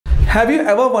Have you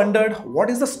ever wondered what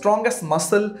is the strongest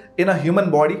muscle in a human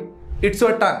body? It's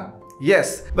your tongue.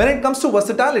 Yes, when it comes to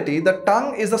versatility, the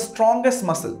tongue is the strongest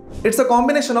muscle. It's a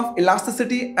combination of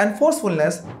elasticity and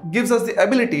forcefulness gives us the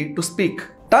ability to speak.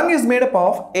 Tongue is made up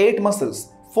of 8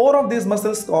 muscles. 4 of these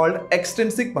muscles called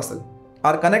extrinsic muscle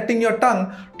are connecting your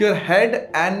tongue to your head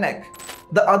and neck.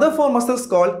 The other 4 muscles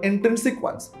called intrinsic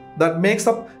ones that makes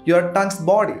up your tongue's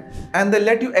body, and they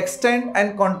let you extend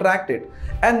and contract it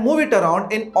and move it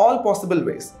around in all possible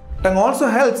ways. Tongue also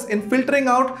helps in filtering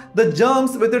out the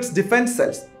germs with its defense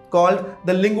cells called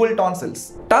the lingual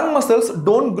tonsils. Tongue muscles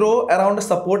don't grow around a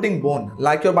supporting bone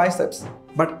like your biceps,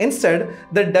 but instead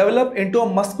they develop into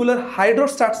a muscular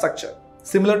hydrostat structure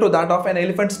similar to that of an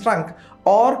elephant's trunk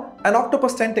or an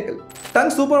octopus tentacle. Tongue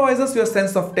supervises your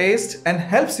sense of taste and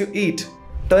helps you eat,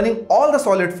 turning all the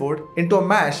solid food into a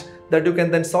mash that you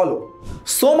can then swallow.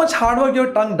 So much hard work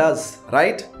your tongue does,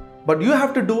 right? But you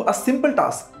have to do a simple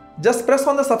task. Just press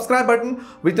on the subscribe button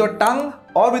with your tongue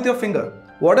or with your finger.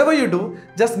 Whatever you do,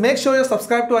 just make sure you're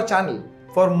subscribed to our channel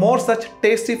for more such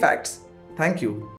tasty facts. Thank you.